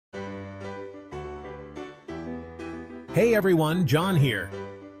Hey everyone, John here.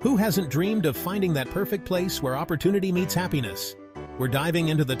 Who hasn't dreamed of finding that perfect place where opportunity meets happiness? We're diving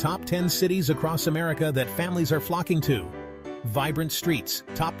into the top 10 cities across America that families are flocking to. Vibrant streets,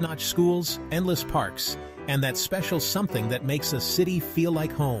 top-notch schools, endless parks, and that special something that makes a city feel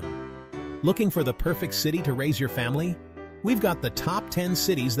like home. Looking for the perfect city to raise your family? We've got the top 10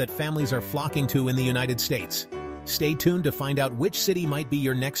 cities that families are flocking to in the United States. Stay tuned to find out which city might be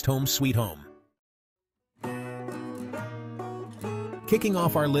your next home sweet home. Kicking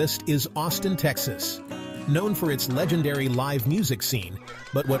off our list is Austin, Texas. Known for its legendary live music scene,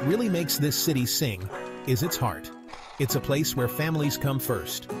 but what really makes this city sing is its heart. It's a place where families come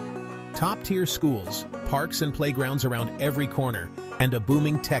first. Top-tier schools, parks and playgrounds around every corner, and a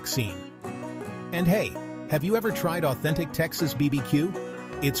booming tech scene. And hey, have you ever tried authentic Texas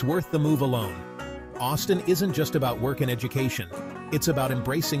BBQ? It's worth the move alone. Austin isn't just about work and education. It's about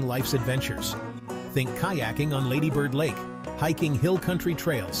embracing life's adventures. Think kayaking on Lady Bird Lake, hiking hill country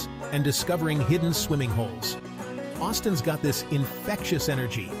trails, and discovering hidden swimming holes. Austin's got this infectious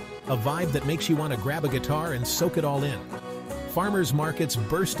energy, a vibe that makes you want to grab a guitar and soak it all in. Farmers markets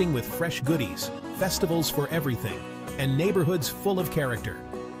bursting with fresh goodies, festivals for everything, and neighborhoods full of character.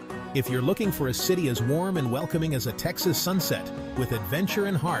 If you're looking for a city as warm and welcoming as a Texas sunset, with adventure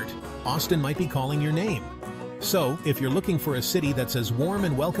and heart, Austin might be calling your name. So, if you're looking for a city that's as warm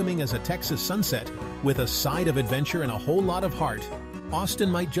and welcoming as a Texas sunset, with a side of adventure and a whole lot of heart, Austin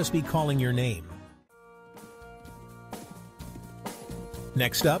might just be calling your name.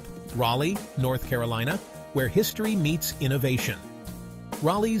 Next up, Raleigh, North Carolina, where history meets innovation.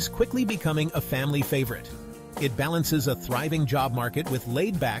 Raleigh's quickly becoming a family favorite. It balances a thriving job market with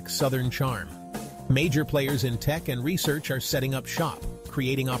laid-back southern charm. Major players in tech and research are setting up shop,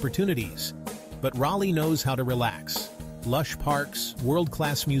 creating opportunities. But Raleigh knows how to relax. Lush parks,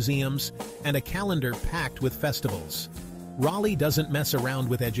 world-class museums, and a calendar packed with festivals. Raleigh doesn't mess around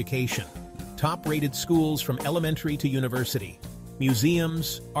with education. Top-rated schools from elementary to university.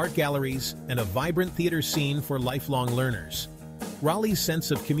 Museums, art galleries, and a vibrant theater scene for lifelong learners. Raleigh's sense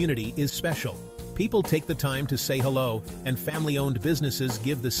of community is special. People take the time to say hello, and family-owned businesses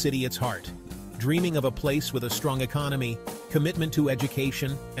give the city its heart. Dreaming of a place with a strong economy, commitment to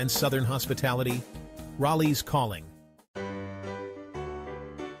education, and southern hospitality? Raleigh's calling.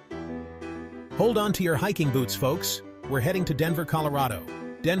 Hold on to your hiking boots, folks. We're heading to Denver, Colorado.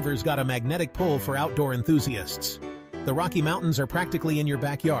 Denver's got a magnetic pull for outdoor enthusiasts. The Rocky Mountains are practically in your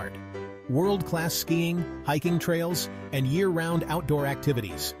backyard. World-class skiing, hiking trails, and year-round outdoor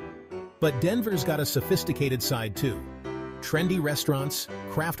activities. But Denver's got a sophisticated side too. Trendy restaurants,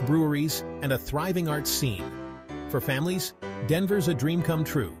 craft breweries, and a thriving arts scene. For families, Denver's a dream come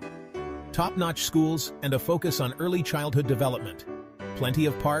true. Top-notch schools and a focus on early childhood development. Plenty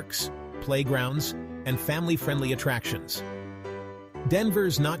of parks, playgrounds, and family-friendly attractions.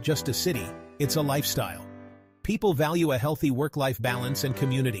 Denver's not just a city, it's a lifestyle. People value a healthy work-life balance and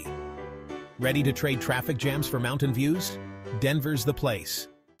community. Ready to trade traffic jams for mountain views? Denver's the place.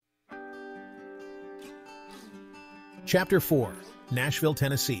 Chapter 4, Nashville,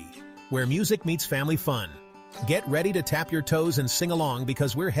 Tennessee, where music meets family fun. Get ready to tap your toes and sing along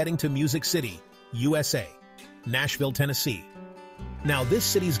because we're heading to Music City, USA, Nashville, Tennessee. Now this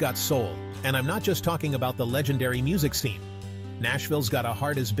city's got soul, and I'm not just talking about the legendary music scene. Nashville's got a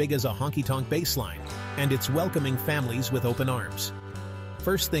heart as big as a honky-tonk bass line, and it's welcoming families with open arms.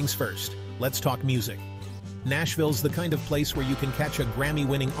 First things first, let's talk music. Nashville's the kind of place where you can catch a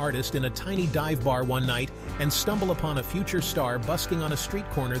Grammy-winning artist in a tiny dive bar one night and stumble upon a future star busking on a street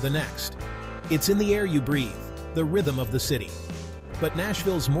corner the next. It's in the air you breathe, the rhythm of the city. But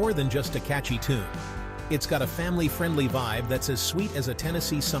Nashville's more than just a catchy tune. It's got a family-friendly vibe that's as sweet as a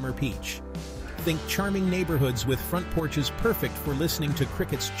Tennessee summer peach. Think charming neighborhoods with front porches perfect for listening to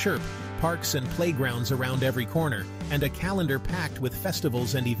crickets chirp, parks and playgrounds around every corner, and a calendar packed with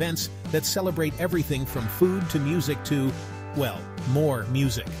festivals and events that celebrate everything from food to music to, well, more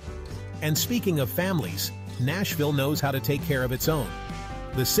music. And speaking of families, Nashville knows how to take care of its own.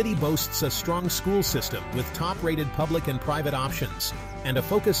 The city boasts a strong school system with top-rated public and private options, and a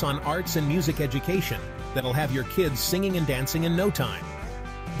focus on arts and music education that'll have your kids singing and dancing in no time.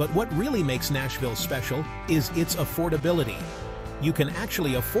 But what really makes Nashville special is its affordability. You can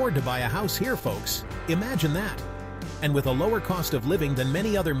actually afford to buy a house here, folks. Imagine that. And with a lower cost of living than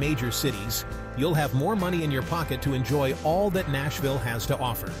many other major cities, you'll have more money in your pocket to enjoy all that Nashville has to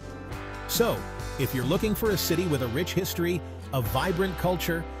offer. So, if you're looking for a city with a rich history, a vibrant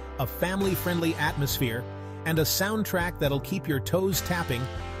culture, a family-friendly atmosphere, and a soundtrack that'll keep your toes tapping,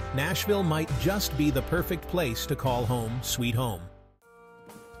 Nashville might just be the perfect place to call home sweet home.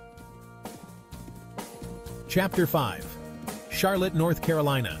 Chapter 5. Charlotte, North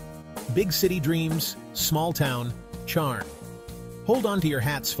Carolina. Big city dreams, small town, charm. Hold on to your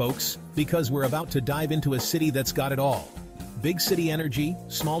hats, folks, because we're about to dive into a city that's got it all. Big city energy,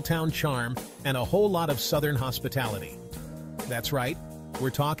 small town charm, and a whole lot of southern hospitality. That's right, we're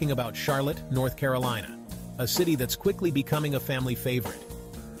talking about Charlotte, North Carolina, a city that's quickly becoming a family favorite.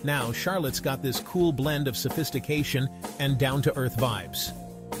 Now, Charlotte's got this cool blend of sophistication and down-to-earth vibes.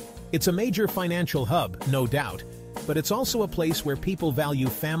 It's a major financial hub, no doubt, but it's also a place where people value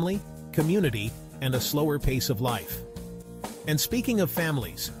family, community, and a slower pace of life. And speaking of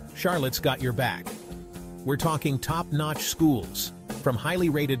families, Charlotte's got your back. We're talking top-notch schools, from highly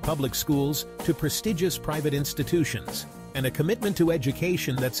rated public schools to prestigious private institutions, and a commitment to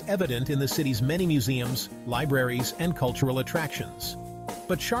education that's evident in the city's many museums, libraries, and cultural attractions.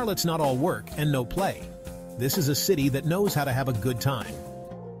 But Charlotte's not all work and no play. This is a city that knows how to have a good time.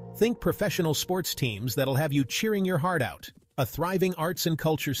 Think professional sports teams that'll have you cheering your heart out, a thriving arts and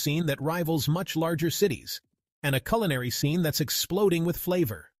culture scene that rivals much larger cities, and a culinary scene that's exploding with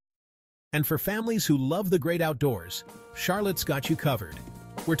flavor. And for families who love the great outdoors, Charlotte's got you covered.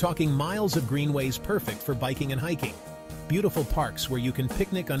 We're talking miles of greenways perfect for biking and hiking, beautiful parks where you can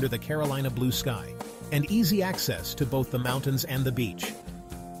picnic under the Carolina blue sky, and easy access to both the mountains and the beach.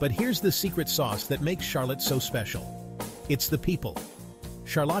 But here's the secret sauce that makes Charlotte so special. It's the people.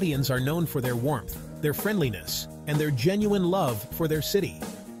 Charlotteans are known for their warmth, their friendliness, and their genuine love for their city.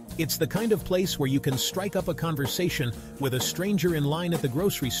 It's the kind of place where you can strike up a conversation with a stranger in line at the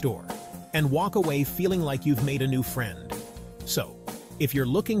grocery store and walk away feeling like you've made a new friend. So, if you're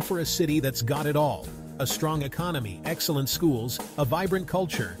looking for a city that's got it all, a strong economy, excellent schools, a vibrant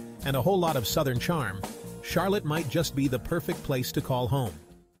culture, and a whole lot of southern charm, Charlotte might just be the perfect place to call home.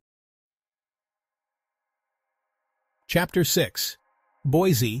 Chapter 6.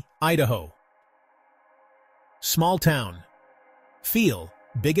 Boise, Idaho. Small town. Feel,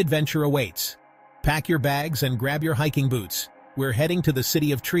 big adventure awaits. Pack your bags and grab your hiking boots. We're heading to the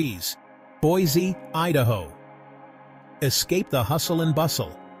city of trees, Boise, Idaho. Escape the hustle and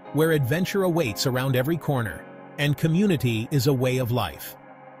bustle, where adventure awaits around every corner, and community is a way of life.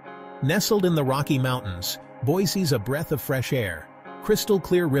 Nestled in the Rocky Mountains, Boise's a breath of fresh air, crystal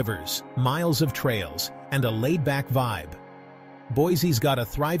clear rivers, miles of trails, and a laid-back vibe. Boise's got a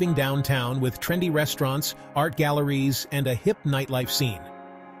thriving downtown with trendy restaurants, art galleries, and a hip nightlife scene.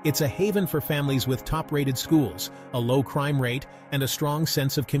 It's a haven for families with top-rated schools, a low crime rate, and a strong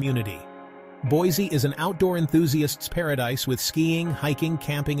sense of community. Boise is an outdoor enthusiast's paradise with skiing, hiking,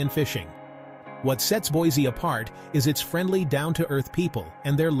 camping, and fishing. What sets Boise apart is its friendly, down-to-earth people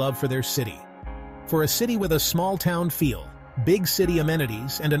and their love for their city. For a city with a small-town feel, big city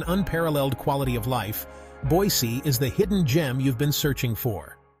amenities, and an unparalleled quality of life, Boise is the hidden gem you've been searching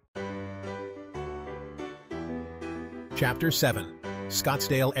for. Chapter 7.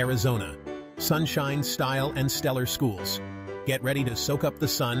 Scottsdale, Arizona. Sunshine, style, and stellar schools. Get ready to soak up the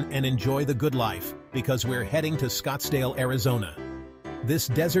sun and enjoy the good life, because we're heading to Scottsdale, Arizona. This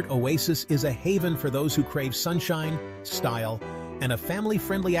desert oasis is a haven for those who crave sunshine, style, and a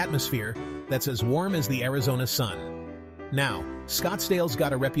family-friendly atmosphere that's as warm as the Arizona sun. Now, Scottsdale's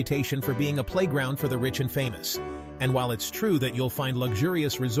got a reputation for being a playground for the rich and famous. And while it's true that you'll find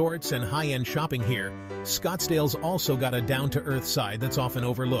luxurious resorts and high-end shopping here, Scottsdale's also got a down-to-earth side that's often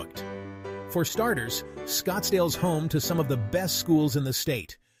overlooked. For starters, Scottsdale's home to some of the best schools in the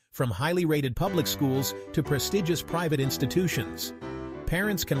state, from highly rated public schools to prestigious private institutions.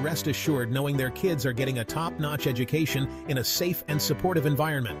 Parents can rest assured knowing their kids are getting a top-notch education in a safe and supportive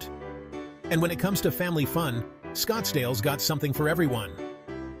environment. And when it comes to family fun, Scottsdale's got something for everyone.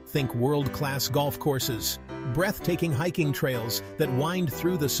 Think world-class golf courses, breathtaking hiking trails that wind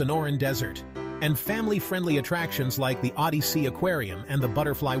through the Sonoran Desert, and family-friendly attractions like the Odyssey Aquarium and the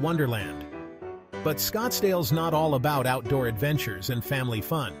Butterfly Wonderland. But Scottsdale's not all about outdoor adventures and family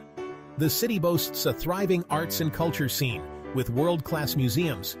fun. The city boasts a thriving arts and culture scene with world-class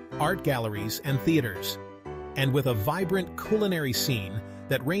museums, art galleries, and theaters. And with a vibrant culinary scene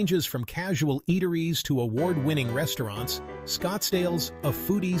that ranges from casual eateries to award-winning restaurants, Scottsdale's a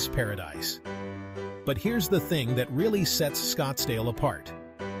foodie's paradise. But here's the thing that really sets Scottsdale apart.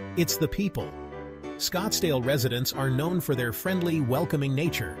 It's the people. Scottsdale residents are known for their friendly, welcoming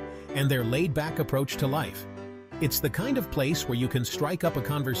nature and their laid-back approach to life. It's the kind of place where you can strike up a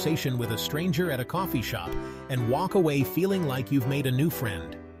conversation with a stranger at a coffee shop and walk away feeling like you've made a new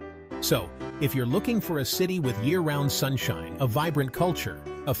friend. So, if you're looking for a city with year-round sunshine, a vibrant culture,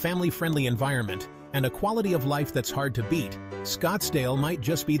 a family-friendly environment, and a quality of life that's hard to beat, Scottsdale might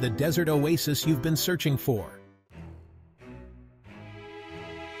just be the desert oasis you've been searching for.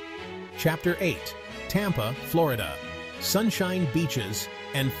 Chapter 8. Tampa, Florida. Sunshine, beaches,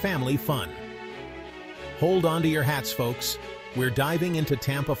 and family fun. Hold on to your hats, folks. We're diving into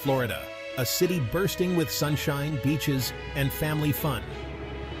Tampa, Florida, a city bursting with sunshine, beaches, and family fun.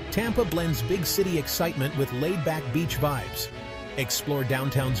 Tampa blends big city excitement with laid-back beach vibes. Explore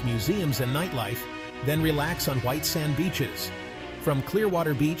downtown's museums and nightlife, then relax on white sand beaches. From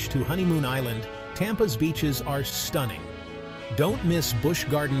Clearwater Beach to Honeymoon Island, Tampa's beaches are stunning. Don't miss Busch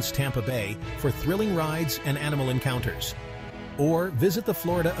Gardens Tampa Bay for thrilling rides and animal encounters. Or visit the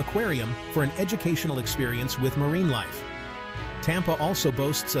Florida Aquarium for an educational experience with marine life. Tampa also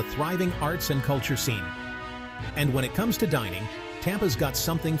boasts a thriving arts and culture scene. And when it comes to dining, Tampa's got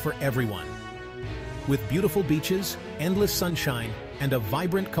something for everyone. With beautiful beaches, endless sunshine, and a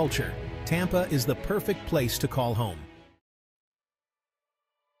vibrant culture, Tampa is the perfect place to call home.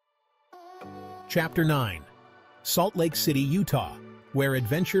 Chapter 9. Salt Lake City, Utah, where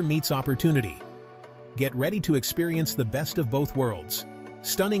adventure meets opportunity. Get ready to experience the best of both worlds,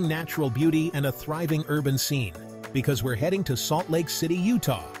 stunning natural beauty and a thriving urban scene, because we're heading to Salt Lake City,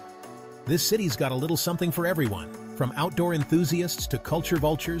 Utah. This city's got a little something for everyone, from outdoor enthusiasts to culture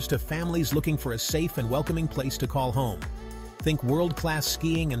vultures to families looking for a safe and welcoming place to call home. Think world-class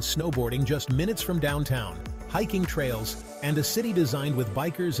skiing and snowboarding just minutes from downtown, hiking trails, and a city designed with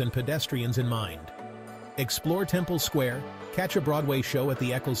bikers and pedestrians in mind. Explore Temple Square, catch a Broadway show at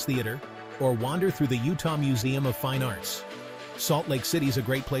the Eccles Theater, or wander through the Utah Museum of Fine Arts. Salt Lake City's a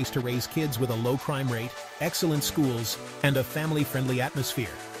great place to raise kids with a low crime rate, excellent schools, and a family-friendly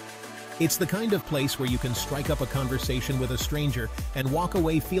atmosphere. It's the kind of place where you can strike up a conversation with a stranger and walk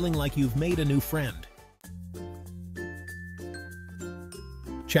away feeling like you've made a new friend.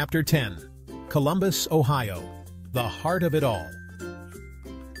 Chapter 10. Columbus, Ohio, the heart of it all.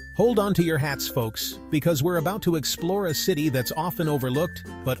 Hold on to your hats, folks, because we're about to explore a city that's often overlooked,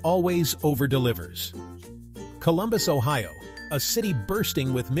 but always over-delivers. Columbus, Ohio, a city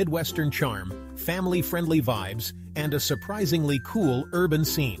bursting with Midwestern charm, family-friendly vibes, and a surprisingly cool urban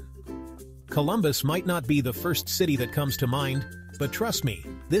scene. Columbus might not be the first city that comes to mind, but trust me,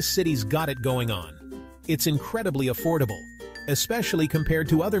 this city's got it going on. It's incredibly affordable, especially compared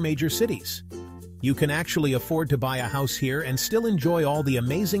to other major cities. You can actually afford to buy a house here and still enjoy all the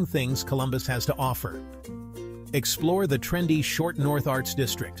amazing things Columbus has to offer. Explore the trendy Short North Arts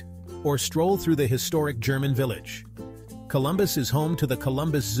District, or stroll through the historic German village. Columbus is home to the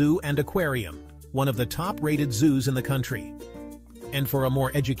Columbus Zoo and Aquarium, one of the top-rated zoos in the country. And for a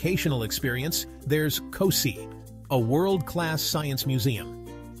more educational experience, there's COSI, a world-class science museum.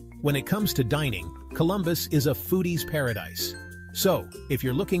 When it comes to dining, Columbus is a foodie's paradise. So, if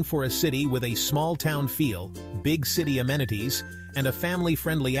you're looking for a city with a small-town feel, big city amenities, and a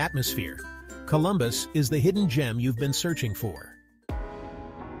family-friendly atmosphere, Columbus is the hidden gem you've been searching for.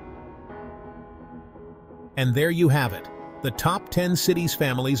 And there you have it, the top 10 cities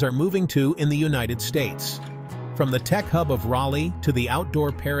families are moving to in the United States. From the tech hub of Raleigh to the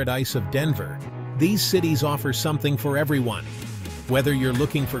outdoor paradise of Denver, these cities offer something for everyone. Whether you're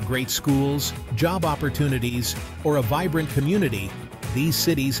looking for great schools, job opportunities, or a vibrant community, these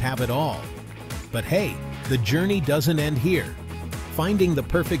cities have it all. But hey, the journey doesn't end here. Finding the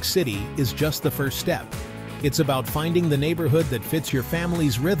perfect city is just the first step. It's about finding the neighborhood that fits your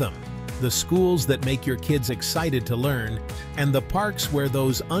family's rhythm, the schools that make your kids excited to learn, and the parks where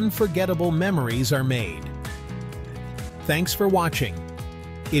those unforgettable memories are made. Thanks for watching.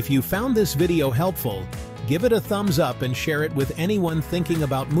 If you found this video helpful, give it a thumbs up and share it with anyone thinking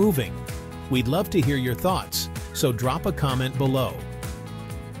about moving. We'd love to hear your thoughts, so drop a comment below.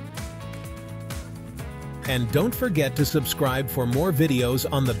 And don't forget to subscribe for more videos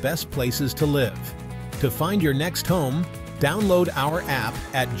on the best places to live. To find your next home, download our app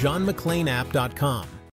at johnmclainapp.com.